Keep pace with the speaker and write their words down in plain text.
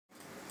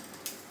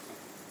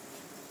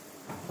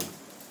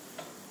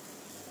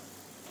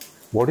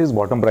What is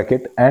bottom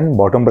bracket and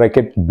bottom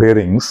bracket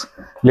bearings?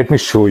 Let me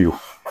show you.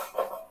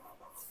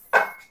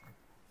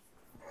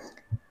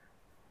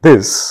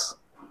 This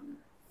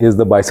is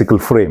the bicycle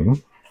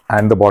frame,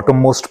 and the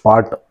bottommost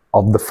part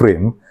of the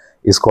frame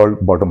is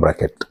called bottom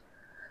bracket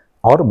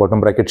or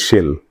bottom bracket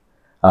shell.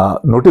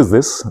 Notice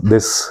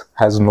this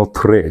has no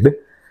thread.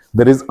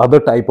 There is other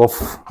type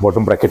of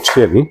bottom bracket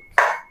shell.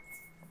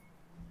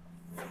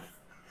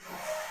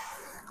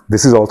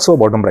 This is also a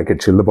bottom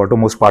bracket shell, the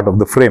bottommost part of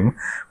the frame,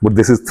 but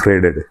this is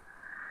threaded.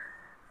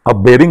 A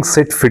bearing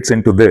set fits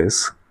into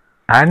this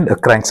and a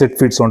crankset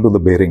fits onto the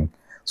bearing.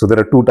 So there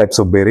are two types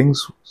of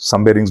bearings.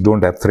 Some bearings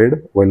don't have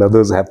thread while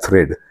others have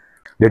thread.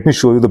 Let me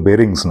show you the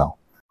bearings now.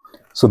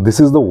 So this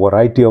is the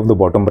variety of the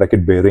bottom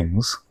bracket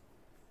bearings,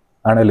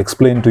 and I'll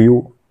explain to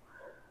you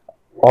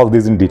all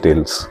these in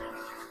details.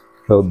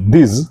 So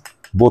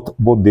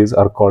both these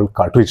are called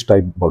cartridge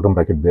type bottom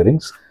bracket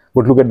bearings,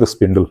 but look at the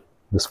spindle.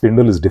 The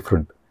spindle is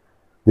different.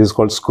 This is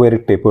called square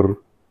taper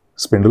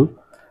spindle,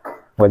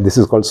 while this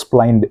is called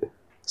splined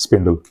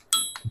spindle.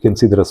 You can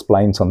see there are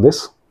splines on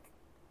this,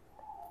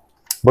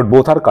 but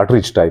both are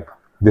cartridge type.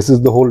 This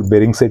is the whole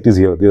bearing set is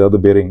here. These are the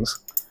bearings,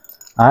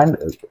 and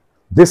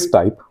this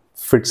type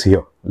fits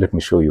here. Let me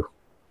show you.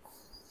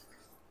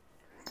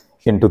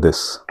 Into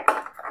this,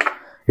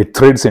 it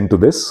threads into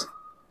this,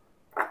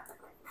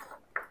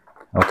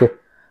 okay,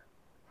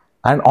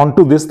 and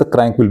onto this the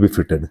crank will be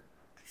fitted.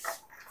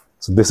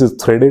 So this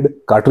is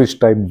threaded cartridge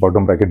type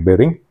bottom bracket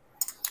bearing,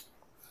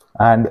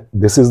 and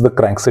this is the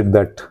crankset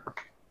that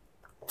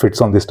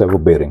fits on this type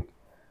of bearing.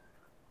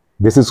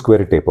 This is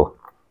square taper.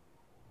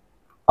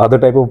 Other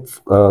type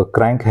of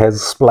crank has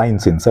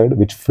splines inside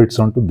which fits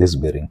onto this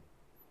bearing.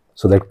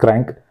 So that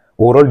crank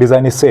overall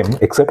design is same,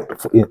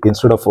 except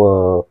instead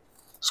of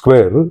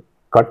square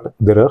cut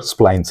there are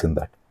splines in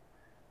that.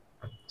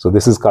 So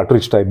this is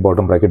cartridge type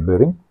bottom bracket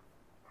bearing,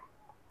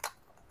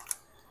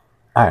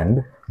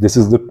 and this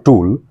is the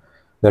tool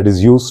that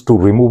is used to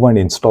remove and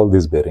install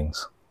these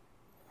bearings.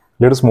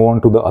 Let us move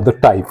on to the other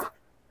type.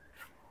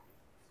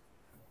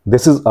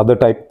 This is other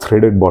type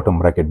threaded bottom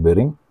bracket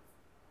bearing,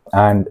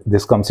 and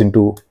this comes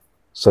into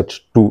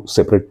such two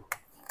separate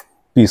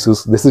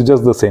pieces. This is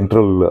just the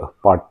central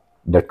part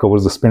that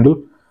covers the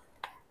spindle.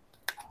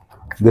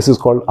 This is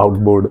called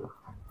outboard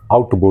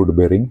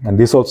bearing, and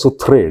this also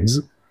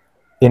threads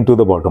into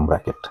the bottom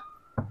bracket,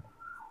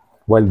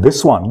 while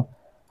this one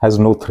has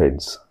no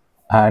threads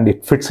and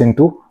it fits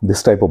into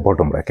this type of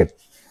bottom bracket.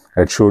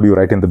 I showed you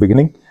right in the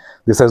beginning.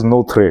 This has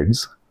no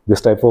threads. This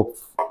is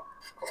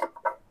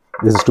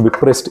to be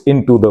pressed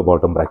into the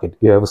bottom bracket.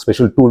 You have a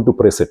special tool to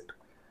press it.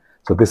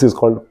 So this is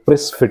called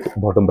press fit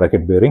bottom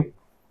bracket bearing.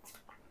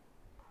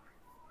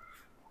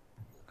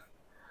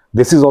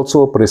 This is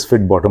also a press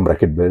fit bottom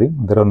bracket bearing.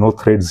 There are no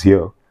threads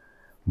here,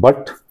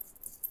 but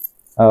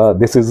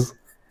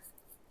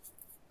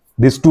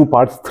these two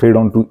parts thread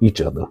onto each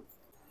other.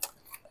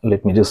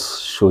 Let me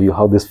just show you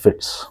how this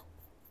fits.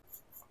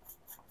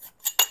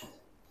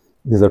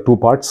 These are two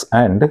parts,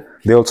 and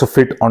they also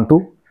fit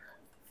onto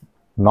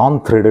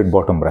non-threaded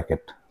bottom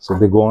bracket. So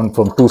they go on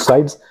from two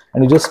sides,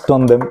 and you just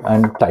turn them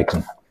and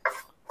tighten,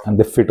 and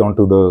they fit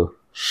onto the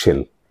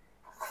shell.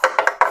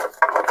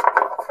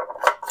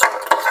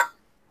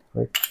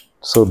 Right.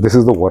 So this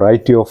is the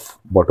variety of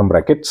bottom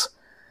brackets: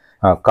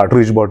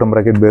 cartridge bottom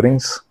bracket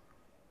bearings,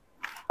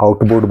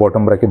 outboard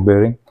bottom bracket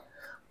bearing,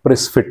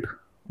 press fit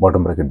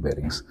bottom bracket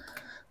bearings.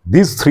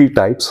 These three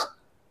types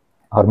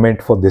are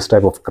meant for this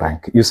type of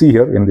crank. You see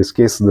here, in this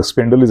case, the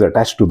spindle is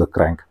attached to the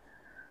crank,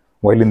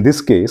 while in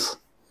this case,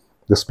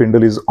 the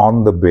spindle is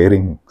on the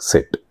bearing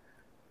set,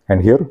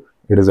 and here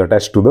it is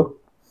attached to the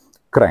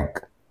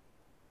crank.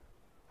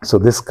 So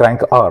this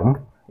crank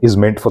arm is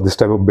meant for this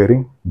type of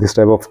bearing. This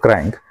type of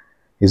crank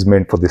is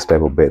meant for this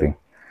type of bearing.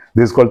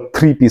 This is called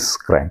three-piece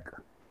crank,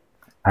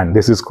 and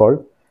this is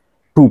called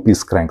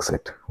two-piece crank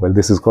set, while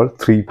this is called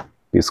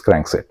three-piece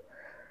crank set.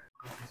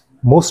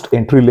 Most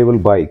entry-level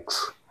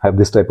bikes have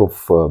this type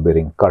of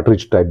bearing,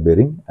 cartridge type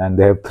bearing, and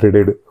they have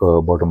threaded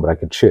bottom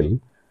bracket shell.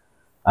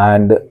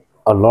 And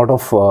a lot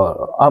of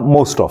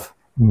most of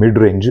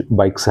mid-range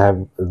bikes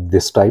have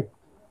this type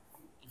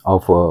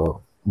of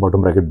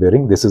bottom bracket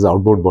bearing. This is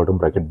outboard bottom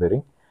bracket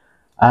bearing,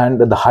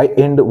 and the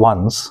high-end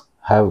ones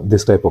have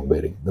this type of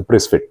bearing, the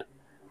press fit.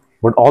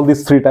 But all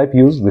these three types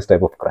use this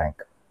type of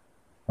crank.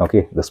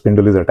 Okay, the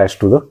spindle is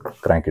attached to the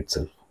crank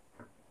itself.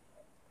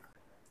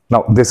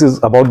 Now this is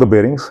about the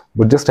bearings,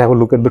 but just have a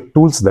look at the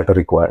tools that are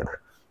required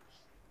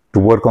to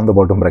work on the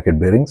bottom bracket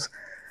bearings.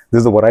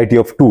 This is a variety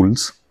of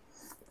tools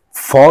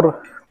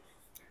for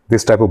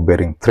this type of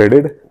bearing,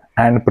 threaded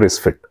and press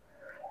fit.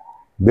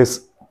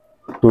 This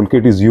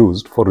toolkit is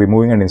used for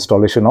removing and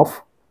installation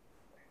of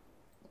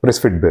press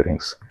fit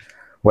bearings,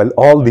 while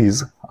all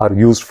these are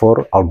used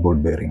for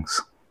outboard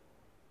bearings.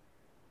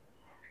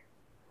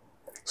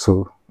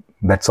 So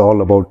that's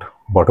all about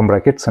bottom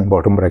brackets and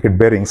bottom bracket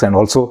bearings, and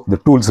also the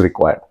tools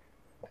required.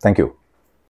 Thank you.